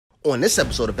On this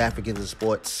episode of Africans in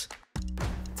Sports,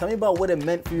 tell me about what it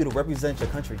meant for you to represent your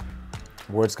country.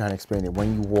 Words can't explain it.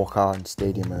 When you walk out in the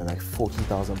stadium and like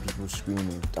 40,000 people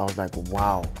screaming, I was like,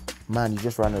 wow, man, you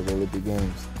just ran at the Olympic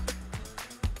Games.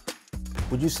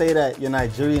 Would you say that your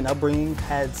Nigerian upbringing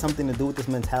had something to do with this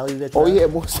mentality that you Oh have? yeah,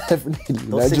 most definitely.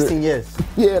 Those 16 years.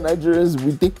 Yeah, Nigerians,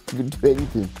 we think we can do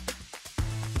anything.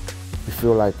 We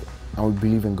feel like, and we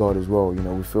believe in God as well, you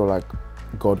know, we feel like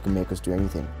God can make us do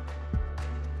anything.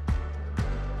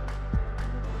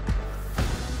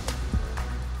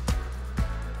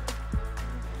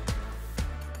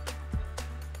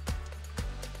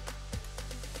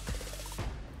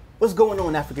 What's going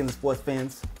on, African sports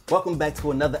fans? Welcome back to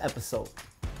another episode.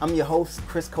 I'm your host,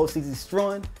 Chris Kosisi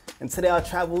Strawn, and today our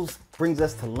travels brings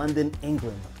us to London,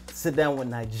 England, to sit down with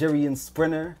Nigerian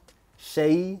sprinter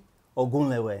Seye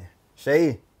Ogunlewe.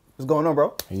 Seye, what's going on,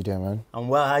 bro? How you doing, man? I'm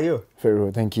well, how are you? Very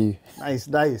well, thank you. Nice,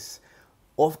 nice.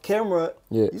 Off camera,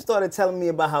 Yeah. You started telling me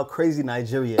about how crazy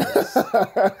Nigeria is.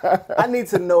 I need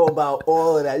to know about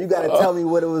all of that. You gotta tell me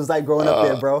what it was like growing up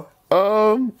there, bro.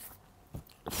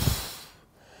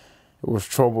 It was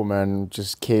trouble, man.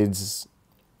 Just kids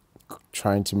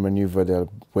trying to maneuver their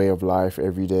way of life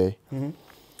every day. Mm-hmm.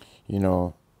 You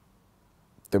know,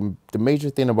 the major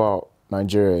thing about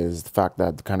Nigeria is the fact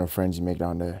that the kind of friends you make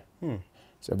down there.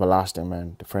 It's everlasting,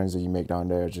 man. The friends that you make down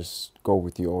there just go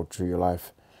with you all through your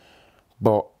life.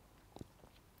 But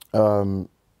the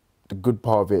good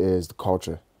part of it is the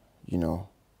culture, you know.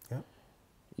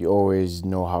 You always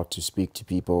know how to speak to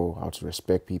people, how to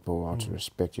respect people, how to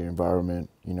respect your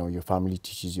environment. You know, your family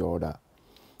teaches you all that.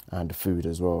 And the food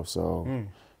as well. So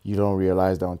you don't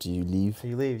realize that until you leave. So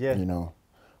you leave, yeah. You know,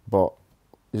 but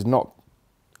it's not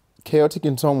chaotic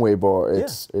in some way, but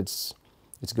it's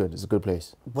good. It's a good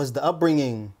place. Was the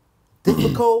upbringing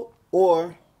difficult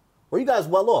or were you guys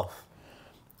well off?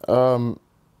 From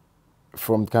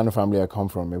the kind of family I come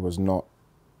from, it was not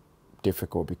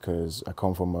difficult because I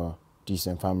come from a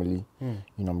decent family. You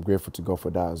know, I'm grateful to God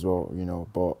for that as well, you know,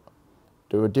 but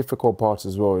there were difficult parts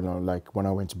as well, you know, like when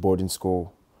I went to boarding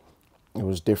school, it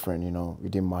was different, you know. It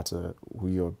didn't matter who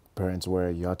your parents were,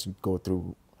 you had to go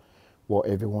through what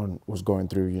everyone was going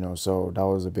through, you know, so that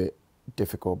was a bit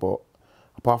difficult. But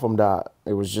apart from that,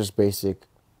 it was just basic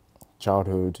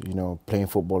childhood, you know, playing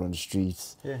football on the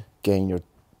streets, getting your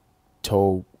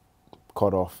toe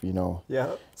cut off, you know.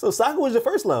 Yeah. So soccer was your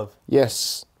first love?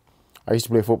 Yes. I used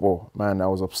to play football, man. I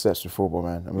was obsessed with football,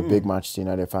 man. I'm a big Manchester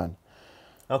United fan.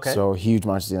 Okay. So huge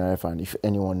Manchester United fan. If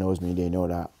anyone knows me, they know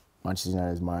that Manchester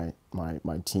United is my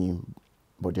team.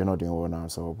 But they're not doing well now,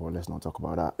 so but let's not talk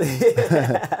about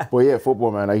that. But yeah,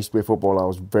 football, man. I used to play football. I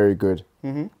was very good.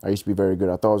 I used to be very good.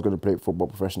 I thought I was going to play football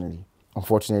professionally.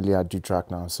 Unfortunately, I do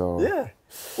track now, so. Yeah.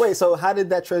 Wait, so how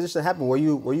did that transition happen? Were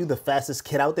you the fastest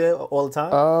kid out there all the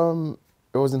time?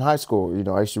 It was in high school, you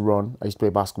know, I used to run. I used to play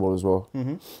basketball as well.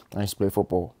 I used to play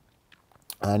football.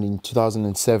 And in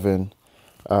 2007,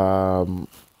 I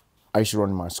used to run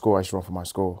in my school. I used to run for my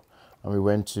school. And we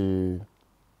went to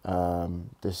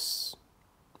this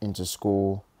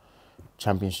inter-school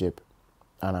championship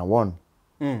and I won.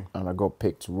 And I got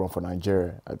picked to run for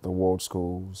Nigeria at the World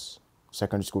Schools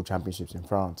Secondary School Championships in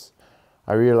France.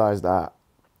 I realized that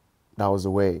that was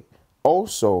the way.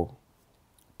 Also,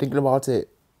 thinking about it,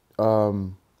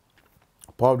 part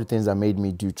of the things that made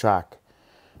me do track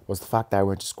was the fact that I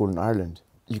went to school in Ireland.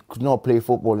 You could not play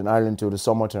football in Ireland till the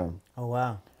summer term. Oh,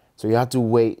 wow. So you had to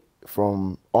wait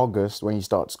from August when you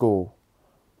start school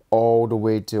all the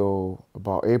way till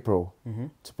about April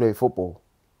to play football.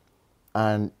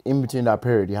 And in between that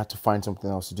period, you had to find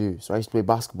something else to do. So I used to play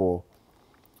basketball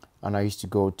and I used to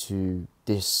go to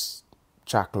this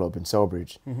track club in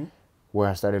Selbridge where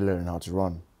I started learning how to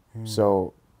run.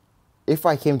 So if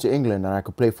I came to England and I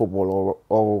could play football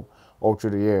all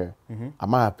through the year, I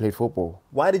might have played football.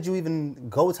 Why did you even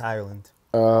go to Ireland?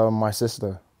 My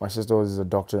sister was a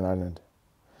doctor in Ireland.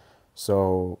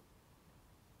 So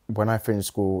when I finished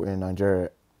school in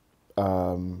Nigeria,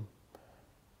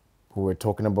 we were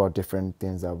talking about different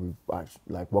things that we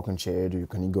like. What can Seye do?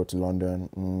 Can he go to London?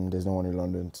 There's no one in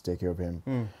London to take care of him.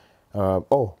 Then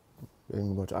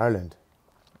we go to Ireland.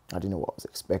 I didn't know what I was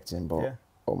expecting, but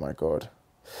oh my God.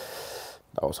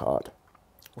 That was hard.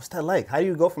 What's that like? How do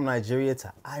you go from Nigeria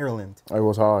to Ireland? It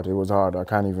was hard. It was hard. I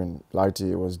can't even lie to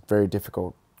you. It was very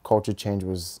difficult. Culture change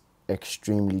was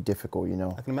extremely difficult, you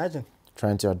know. I can imagine.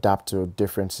 Trying to adapt to a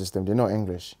different system. They're not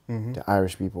English. They're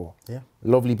Irish people. Yeah.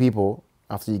 Lovely people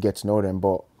after you get to know them,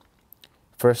 but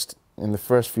in the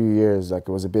first few years, like,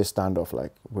 it was a bit standoff,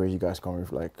 like, where are you guys coming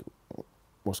from? Like,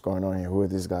 what's going on here? Who are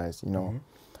these guys, you know?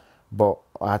 But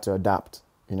I had to adapt,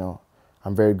 you know.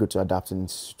 I'm very good to adapt in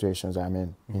situations I'm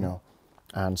in, you know.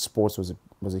 And sports was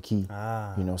a key.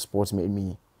 You know, sports made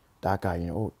me that guy, you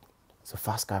know, oh, it's a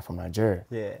fast guy from Nigeria.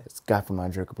 Yeah. This guy from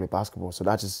Nigeria could play basketball. So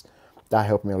that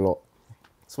helped me a lot.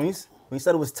 So when you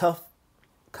said it was tough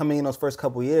coming in those first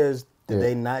couple years, did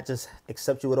they not just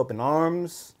accept you with open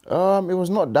arms? It was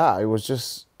not that. It was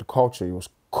just the culture. It was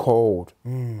cold.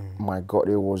 My God,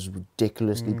 it was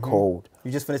ridiculously cold.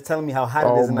 You just finished telling me how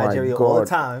hot it is in Nigeria all the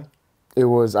time. It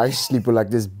was, I used to sleep with like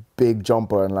this big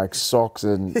jumper and like socks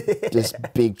and this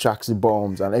big tracksuit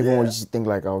bombs. And everyone used to think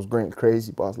like I was going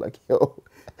crazy. But I was like, yo.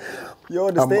 You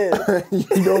understand?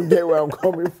 You don't get where I'm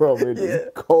coming from. It's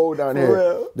cold down here.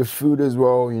 Real. The food as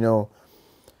well, you know.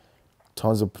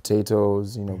 Tons of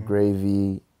potatoes, you know,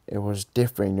 gravy. It was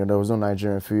different. You know, there was no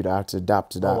Nigerian food. I had to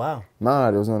adapt to that. Oh, wow. Nah,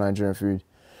 there was no Nigerian food.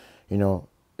 You know,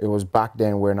 it was back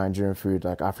then where Nigerian food,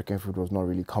 like African food, was not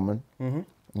really common. You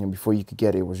know, before you could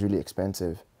get it, it was really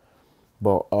expensive.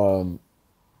 But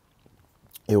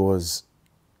it was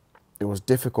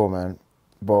difficult, man.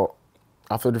 But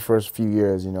after the first few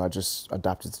years, you know, I just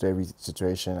adapted to every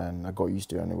situation and I got used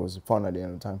to it, and it was fun at the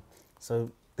end of the time.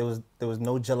 So there was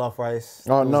no jollof rice.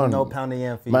 Oh, there was no pound of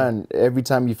yam for you. Man, every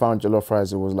time you found jollof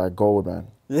rice, it was like gold, man.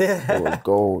 Yeah. It was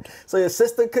gold. So your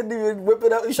sister couldn't even whip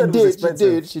it up? You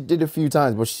said She did a few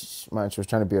times, but she was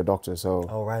trying to be a doctor, so.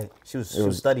 Oh, right. She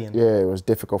was studying. Yeah, it was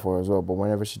difficult for her as well, but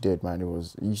whenever she did, man, you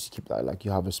used to keep that, like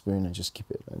you have a spoon and just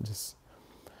keep it, and just,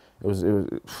 it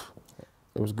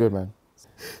was good, man.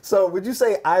 So would you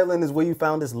say Ireland is where you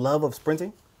found this love of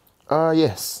sprinting?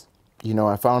 Yes. You know,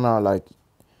 I found out like,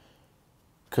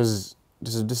 cause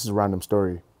this is a random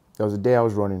story. There was a day I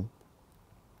was running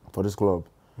for this club,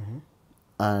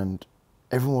 and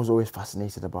everyone was always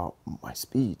fascinated about my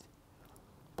speed.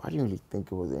 But I didn't really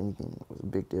think it was anything. It was a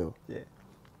big deal. Yeah.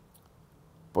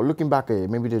 But looking back at it,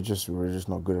 maybe were just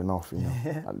not good enough, you know.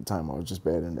 At the time, I was just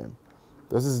better than them.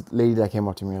 There was this lady that came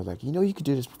up to me. I was like, you know, you could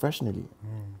do this professionally.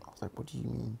 I was like, what do you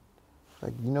mean?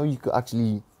 Like, you know, you could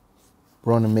actually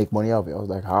run and make money out of it. I was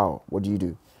like, how? What do you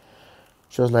do?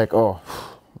 She was like, oh,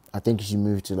 I think you should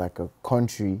move to like a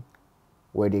country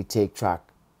where they take track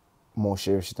more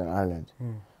seriously than Ireland.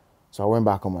 So I went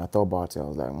back home and I thought about it. I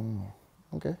was like,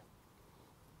 okay,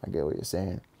 I get what you're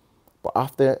saying. But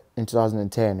after, in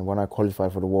 2010, when I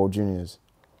qualified for the World Juniors,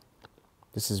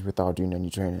 this is without doing any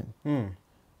training.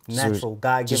 Natural,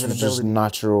 God-given ability. Just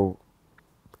natural,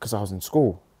 because I was in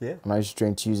school. Yeah. And I used to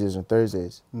train Tuesdays and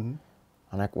Thursdays. And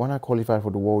when I qualified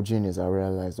for the World Juniors, I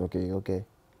realized, okay,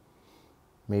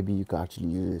 maybe you could actually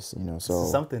use this, you know. So this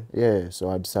is something. Yeah, so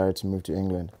I decided to move to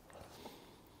England.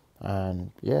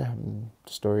 And yeah,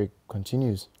 the story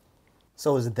continues.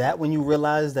 So is that when you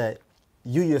realized that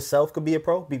you yourself could be a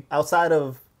pro? Outside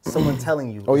of someone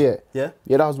telling you? Oh, yeah. Yeah?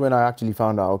 Yeah, that was when I actually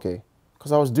found out, okay.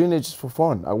 Because I was doing it just for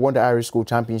fun. I won the Irish School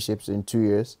Championships in 2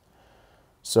 years.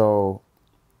 So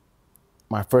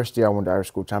my first year I won the Irish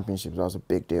School Championships. That was a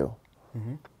big deal.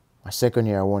 My second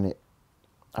year I won it.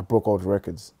 I broke all the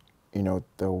records. You know,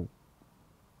 the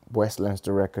West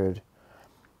Leinster record,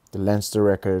 the Leinster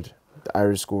record, the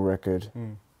Irish School record.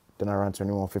 Then I ran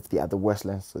 21:50 at the West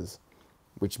Leinsters,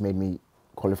 which made me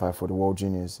qualify for the World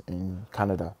Juniors in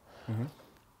Canada.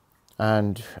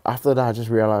 And after that, I just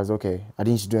realized, okay, I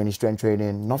didn't need to do any strength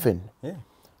training, nothing. Yeah.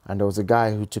 And there was a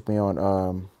guy who took me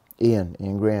on,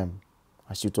 Ian Graham.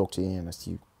 I still talk to Ian, I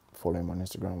still follow him on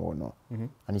Instagram and whatnot. And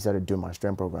he started doing my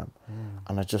strength program.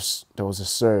 And there was a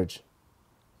surge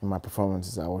in my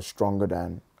performances. I was stronger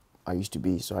than I used to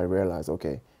be. So I realized,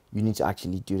 okay, you need to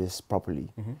actually do this properly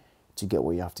to get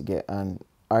what you have to get. And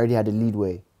I already had a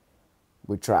leadway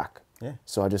with track. Yeah.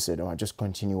 So I just said, I just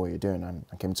continue what you're doing. And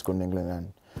I came to school in England,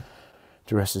 and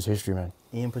the rest is history, man.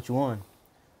 Ian put you on.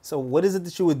 So what is it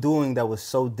that you were doing that was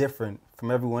so different from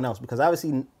everyone else? Because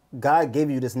obviously God gave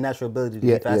you this natural ability to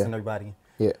be faster than everybody.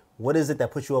 Yeah. What is it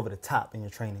that put you over the top in your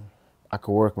training? I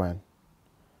could work, man.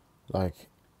 Like,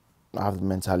 I have the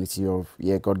mentality of,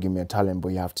 God gave me a talent, but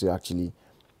you have to actually...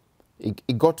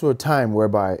 It got to a time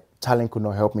whereby talent could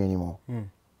not help me anymore.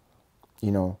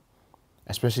 You know,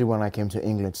 especially when I came to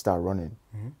England to start running.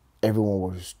 Everyone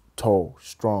was tall,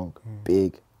 strong,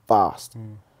 big, fast.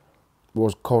 It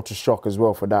was culture shock as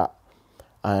well for that.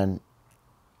 And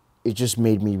it just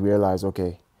made me realize,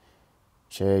 okay,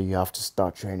 Seye, you have to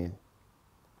start training.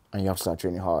 And you have to start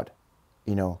training hard.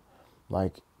 You know,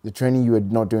 like the training you were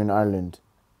not doing in Ireland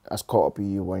has caught up with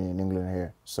you when you're in England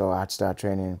here. So I had to start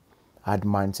training. I had the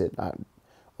mindset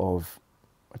of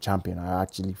a champion. I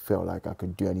actually felt like I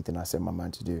could do anything I set my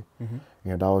mind to do. You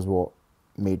know, that was what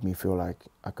made me feel like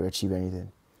I could achieve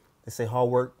anything. They say hard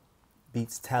work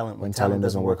beats talent when talent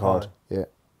doesn't work hard. Yeah.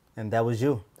 And that was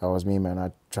you. That was me, man.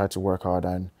 I tried to work hard,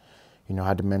 and, you know,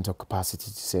 had the mental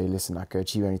capacity to say, listen, I can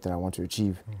achieve anything I want to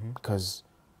achieve, because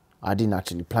I didn't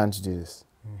actually plan to do this.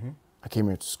 I came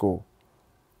here to school.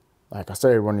 Like, I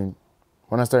started running.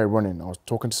 When I started running, I was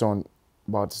talking to someone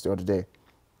about this the other day.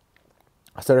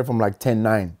 I started from like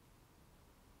 10:9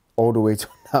 all the way to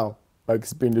now. Like,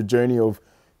 it's been the journey of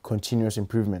continuous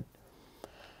improvement.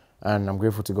 And I'm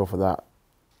grateful to God for that.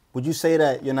 Would you say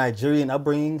that your Nigerian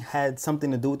upbringing had something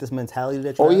to do with this mentality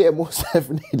that you have? Yeah, most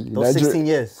definitely. Those 16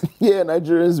 years. Yeah,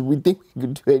 Nigerians, we think we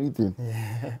could do anything.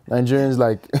 Yeah. Nigerians,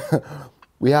 like,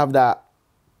 we have that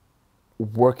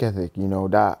work ethic, you know,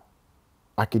 that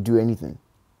I could do anything.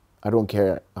 I don't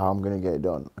care how I'm going to get it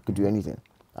done. I could do anything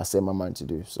I set my mind to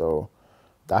do. So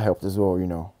that helped as well, you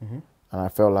know. And I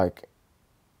felt like,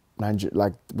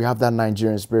 we have that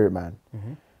Nigerian spirit, man.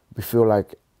 We feel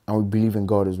like, and we believe in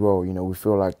God as well, you know, we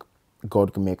feel like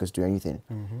God can make us do anything.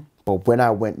 But when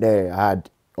I went there, I had,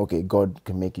 okay, God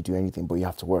can make you do anything, but you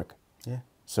have to work. Yeah.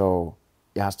 So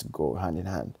it has to go hand in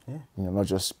hand. Yeah. You know, not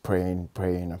just praying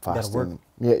and fasting. You gotta work.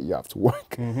 Yeah, you have to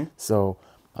work. So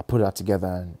I put that together,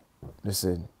 and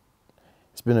listen,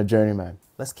 it's been a journey, man.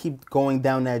 Let's keep going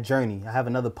down that journey. I have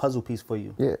another puzzle piece for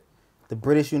you. Yeah. The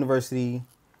British University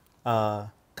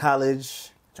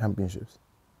College Championships.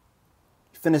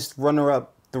 You finished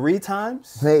runner-up 3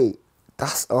 times? Hey,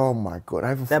 that's, oh my God.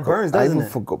 That burns, doesn't it? I even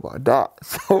forgot about that.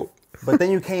 So, but then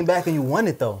you came back and you won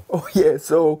it, though. Oh, yeah.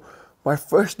 So my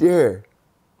first year,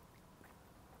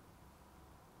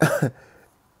 it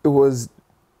was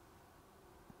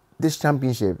this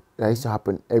championship that used to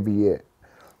happen every year.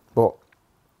 But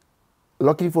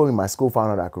luckily for me, my school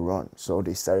found out I could run. So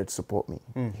they started to support me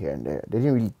here and there. They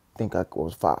didn't really think I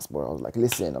was fast, but I was like,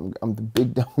 listen, I'm the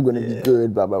big, I'm going to be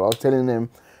good, blah, blah, blah. I was telling them,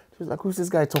 she was like, who's this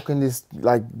guy talking this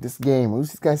game? Who's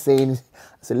this guy saying this?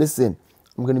 I said, listen,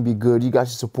 I'm going to be good. You guys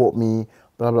should support me,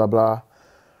 blah, blah, blah.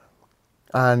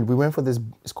 And we went for this,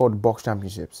 it's called the Box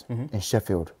Championships in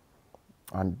Sheffield.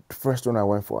 And the first one I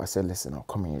went for, I said, listen, I'm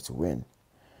coming here to win.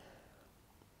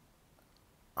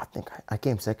 I think I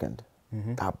came second.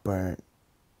 That burnt.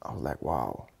 I was like,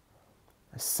 wow.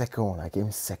 The second one, I came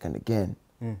second again.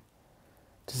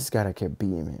 This guy that kept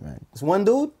beating me, man. This one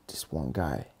dude? This one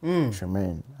guy,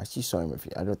 Tremaine. I actually saw him.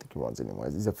 I don't think he runs anymore.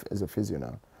 He's a physio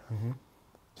now.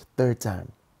 The third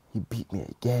time, he beat me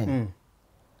again.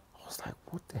 I was like,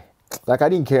 what the heck? Like, I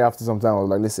didn't care after some time. I was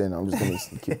like, listen, I'm just going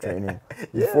to keep training.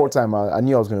 The fourth time, I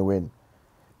knew I was going to win.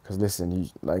 Because, listen,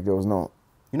 there was no...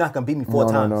 You're not going to beat me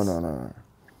 4 times? No.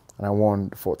 And I won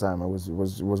the 4th time. It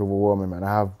was overwhelming, man.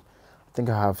 I think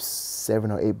I have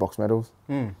 7 or 8 box medals.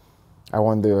 I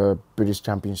won the British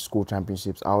School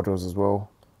Championships outdoors as well.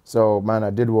 So, man, I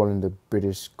did well in the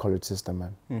British college system,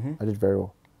 man. I did very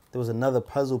well. There was another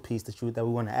puzzle piece that we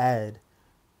want to add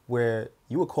where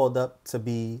you were called up to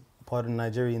be part of the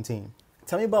Nigerian team.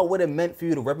 Tell me about what it meant for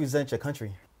you to represent your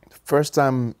country. The first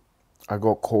time I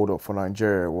got called up for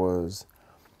Nigeria was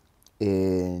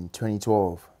in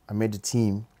 2012. I made the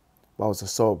team, but I was a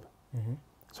sub,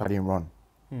 so I didn't run.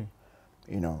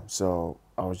 You know, so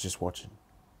I was just watching.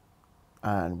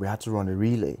 And we had to run a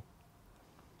relay.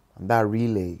 And that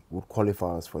relay would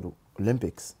qualify us for the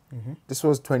Olympics. This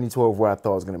was 2012 where I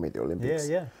thought I was going to make the Olympics.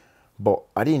 Yeah. But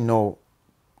I didn't know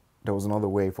there was another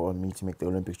way for me to make the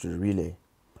Olympics through the relay.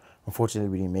 Unfortunately,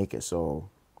 we didn't make it. So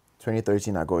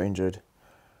 2013, I got injured.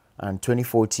 And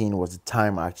 2014 was the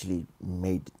time I actually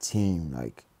made the team,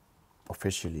 like,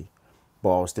 officially.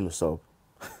 But I was still a sub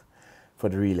for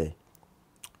the relay.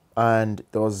 And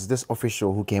there was this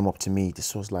official who came up to me.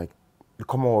 This was like the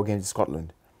Commonwealth Games in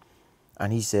Scotland.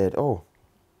 And he said, oh,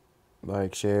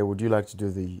 like, Seye, would you like to do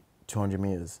the 200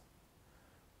 meters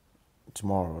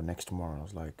tomorrow or next tomorrow? I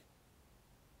was like,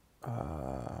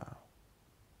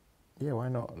 yeah, why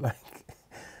not? Like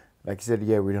he said,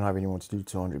 yeah, we don't have anyone to do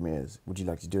 200 meters. Would you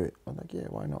like to do it? I'm like, yeah,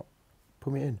 why not?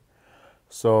 Put me in.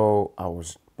 So I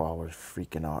was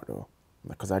freaking out though,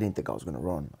 because I didn't think I was gonna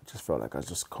run. I just felt like I was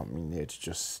just coming there to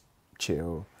just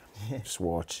chill, just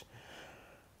watch.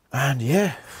 And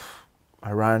yeah,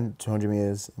 I ran 200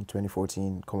 meters in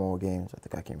 2014 Commonwealth Games. I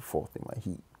think I came 4th in my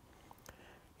heat.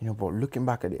 You know, but looking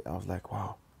back at it, I was like,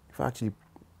 wow, if I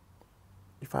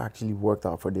actually worked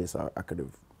out for this, I could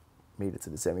have made it to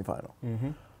the semi-final.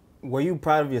 Were you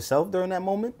proud of yourself during that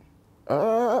moment?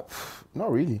 Not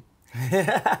really.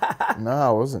 No,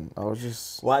 I wasn't. I was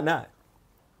just... Why not?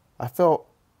 I felt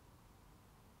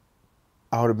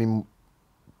I would have been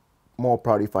more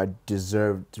proud if I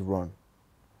deserved to run.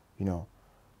 You know,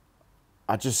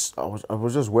 I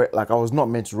was just like, I was not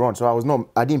meant to run, so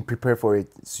I didn't prepare for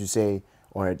it to say,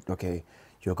 all right, okay,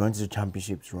 you're going to the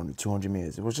championships to run the 200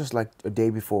 meters. It was just like a day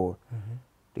before.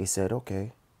 They said,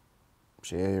 okay,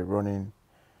 Seye, you're running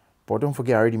But don't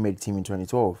forget, I already made the team in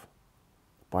 2012.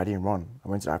 But I didn't run. I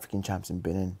went to the African Champs in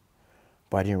Benin.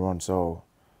 But I didn't run. So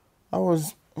I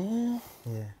was... Yeah.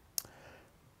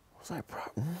 I was like,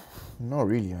 not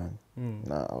really, man.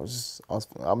 Nah,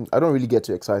 I don't really get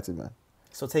too excited, man.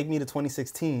 So take me to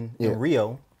 2016 in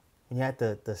Rio, when you had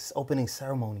the opening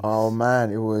ceremonies. Oh,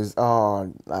 man, it was,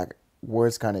 like,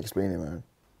 words can't explain it, man.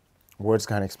 Words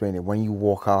can't explain it. When you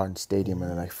walk out in the stadium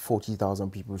and like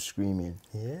 40,000 people screaming.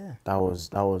 Yeah. That was,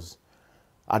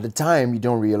 at the time, you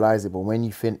don't realize it, but when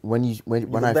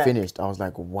I finished, I was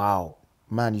like, wow,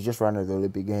 man, you just ran at the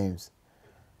Olympic Games.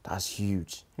 That's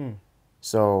huge.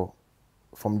 So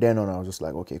from then on, I was just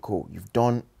like, okay, cool. You've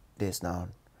done this now.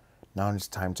 Now it's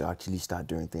time to actually start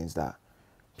doing things that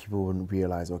people wouldn't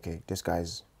realize, okay, this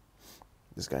guy's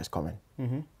coming.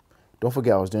 Don't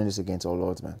forget, I was doing this against all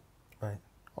odds, man. Right.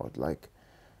 I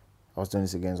was doing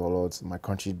this against all odds. My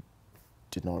country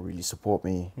did not really support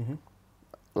me.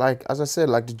 Like, as I said,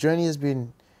 like, the journey has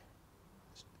been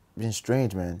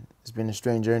strange, man. It's been a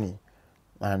strange journey.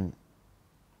 And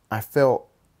I felt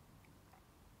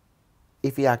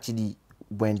if it actually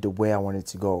went the way I wanted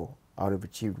to go, I would have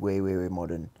achieved way, way, way more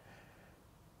than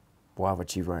what I've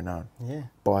achieved right now. Yeah.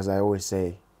 But as I always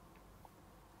say,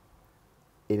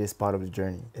 it is part of the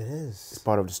journey. It is. It's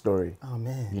part of the story. Oh,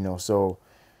 man. You know, so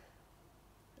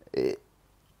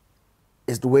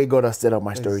it's the way God has set up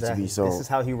my story to be. So this is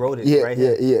how he wrote it, right?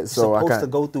 Yeah. You're So supposed to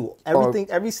go through everything,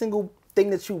 every single thing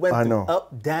that you went through,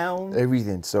 up, down.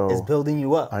 Everything. So it's building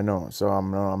you up. I know. So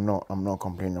I'm not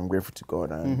complaining. I'm grateful to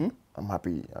God, and I'm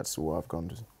happy that's what I've come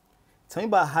to. Tell me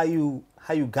about how you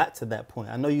got to that point.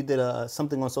 I know you did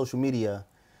something on social media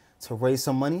to raise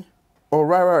some money. Oh,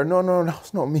 right. No,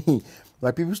 that's not me.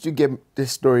 Like, people used to get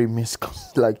this story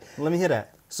like. Let me hear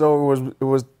that. So it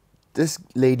was this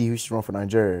lady who used to run for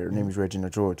Nigeria. Her name is Regina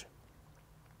George.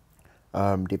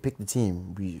 They picked the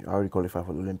team. We already qualified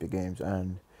for the Olympic Games,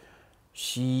 and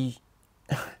we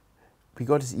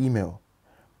got this email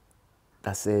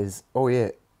that says, "Oh yeah,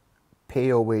 pay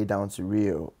your way down to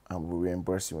Rio, and we'll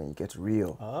reimburse you when you get to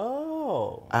Rio."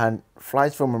 Oh. And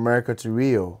flights from America to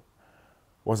Rio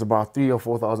was about $3,000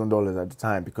 or $4,000 at the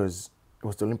time because it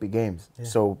was the Olympic Games. Yeah.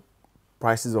 So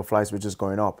prices of flights were just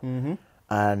going up.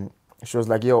 And she was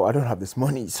like, yo, I don't have this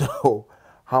money, so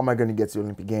how am I going to get to the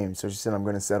Olympic Games? So she said, I'm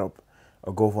going to set up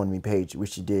a GoFundMe page,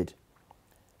 which she did.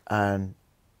 And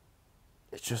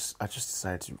I just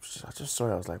decided to, I just saw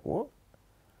it, I was like, what?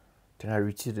 Then I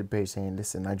retweeted the page saying,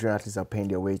 listen, Nigerian athletes are paying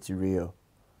their way to Rio.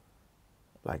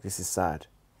 Like, this is sad.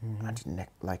 And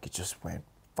it just went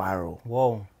viral.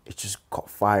 Whoa. It just caught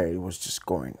fire. It was just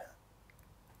going.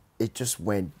 It just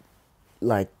went,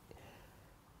 like,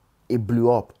 it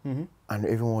blew up. And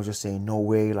everyone was just saying, no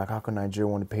way. Like, how can Nigeria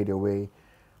want to pay their way,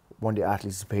 want the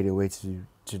athletes to pay their way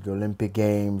to the Olympic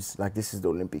Games? Like, this is the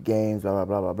Olympic Games, blah, blah,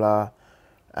 blah, blah, blah.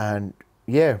 And,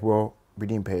 yeah, well, we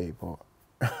didn't pay, but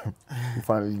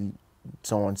finally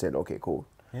someone said, okay, cool.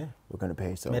 Yeah. We're going to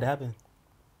pay. So made it happen.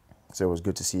 So it was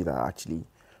good to see that actually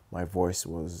my voice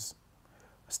was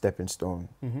a stepping stone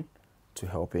to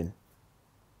helping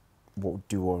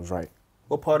do what was right.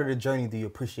 What part of the journey do you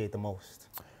appreciate the most?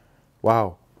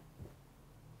 Wow.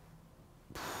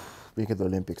 Being at the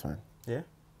Olympics, man. Yeah?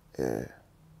 Yeah.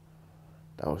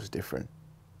 That was different.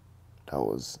 That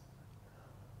was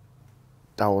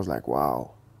like,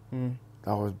 wow. That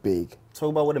was big. Talk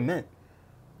about what it meant.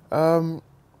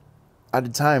 At the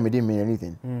time, it didn't mean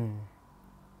anything.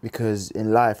 Because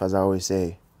in life, as I always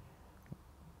say,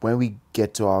 when we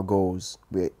get to our goals,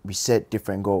 we set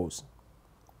different goals.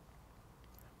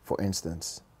 For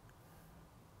instance,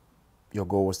 your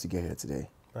goal was to get here today.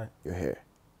 Right. You're here.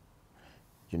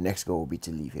 Your next goal will be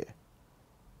to leave here.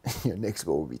 Your next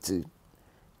goal will be to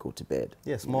go to bed.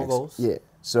 Yeah, small goals. Yeah.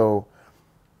 So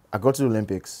I got to the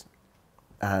Olympics,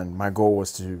 and my goal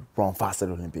was to run fast at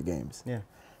the Olympic Games. Yeah.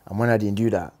 And when I didn't do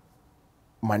that,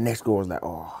 my next goal was like,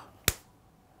 oh,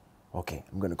 okay,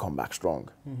 I'm going to come back strong.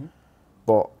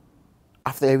 But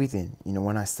after everything, you know,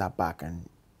 when I sat back and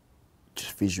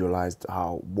just visualized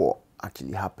what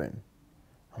actually happened,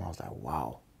 and I was like,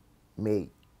 wow,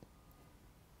 mate,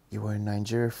 you were in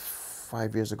Nigeria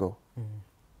 5 years ago.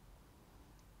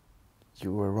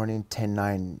 You were running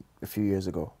 10-9 a few years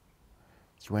ago.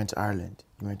 You went to Ireland,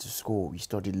 you went to school, you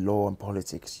studied law and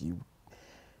politics, you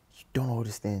done all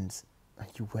these things, and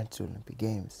you went to Olympic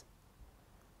Games.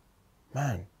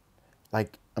 Man,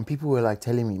 like, and people were like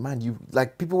telling me, man,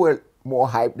 people were more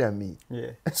hyped than me.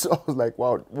 Yeah. So I was like,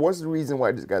 wow, what's the reason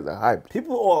why these guys are hyped?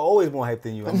 People are always more hyped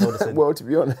than you, I'm noticing. Well, to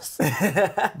be honest,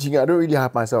 I don't really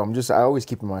hype myself. I always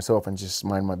keep to myself and just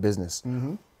mind my business.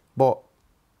 But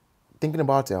thinking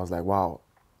about it, I was like, wow,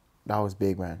 that was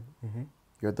big, man.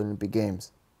 you're at the Olympic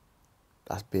Games.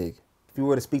 That's big. If you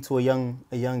were to speak to a young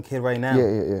kid right now,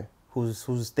 Yeah.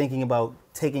 who's thinking about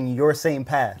taking your same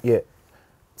path,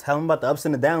 tell them about the ups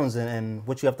and the downs and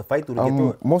what you have to fight through to get through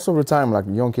it. Most of the time, like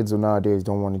young kids nowadays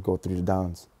don't want to go through the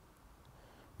downs.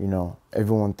 You know,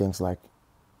 everyone thinks like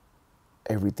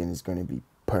everything is going to be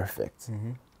perfect.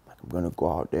 Like I'm going to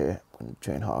go out there, I'm going to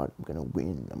train hard, I'm going to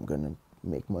win, I'm going to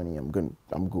make money, I'm going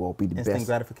to be the best. Instant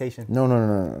gratification.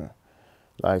 No.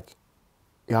 Like,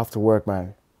 you have to work,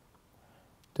 man.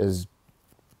 There's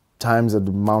times at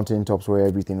the mountaintops where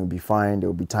everything will be fine. There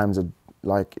will be times of,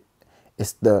 like,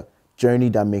 it's the journey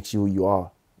that makes you who you are,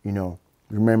 you know.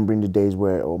 Remembering the days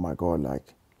where, oh my God,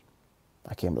 like,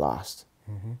 I came last.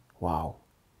 Wow,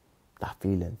 that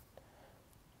feeling.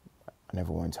 I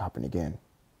never want it to happen again.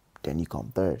 Then you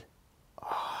come third.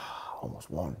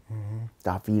 Almost won.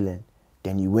 That feeling.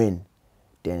 Then you win.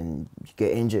 Then you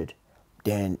get injured.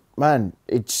 Then, man,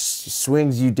 it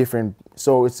swings you different.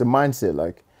 So it's a mindset,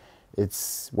 like,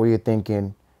 it's what you're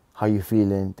thinking, how you're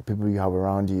feeling, the people you have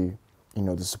around you, you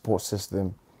know, the support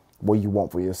system, what you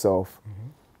want for yourself,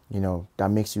 you know,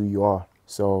 that makes you who you are.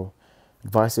 So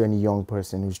advice to any young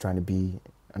person who's trying to be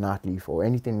an athlete or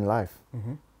anything in life,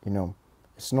 you know,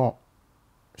 it's not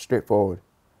straightforward.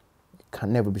 It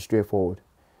can never be straightforward.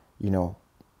 You know,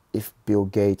 if Bill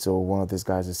Gates or one of these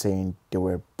guys are saying they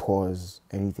were poor as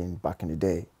anything back in the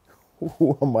day,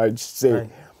 who am I to say? Right.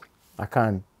 I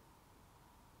can't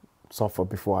suffer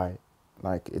before I,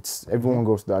 like, it's, everyone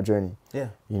goes through that journey. Yeah.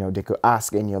 You know, they could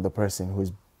ask any other person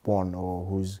who's born or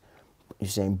who's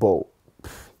Usain Bolt,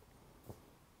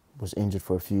 was injured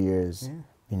for a few years.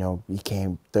 You know, he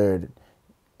came third.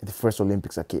 In the first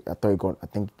Olympics, I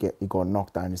think he got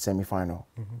knocked out in the semi-final.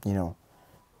 You know,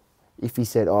 if he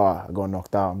said, "Oh, I got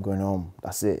knocked out, I'm going home,"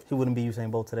 that's it. He wouldn't be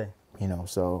Usain Bolt today. You know,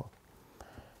 so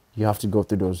you have to go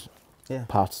through those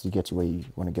paths to get to where you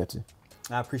want to get to.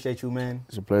 I appreciate you, man.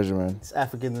 It's a pleasure, man. It's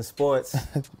Africans in Sports.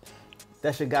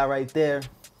 That's your guy right there.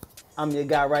 I'm your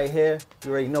guy right here.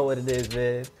 You already know what it is,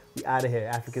 man. We out of here.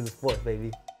 Africans in Sports,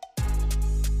 baby.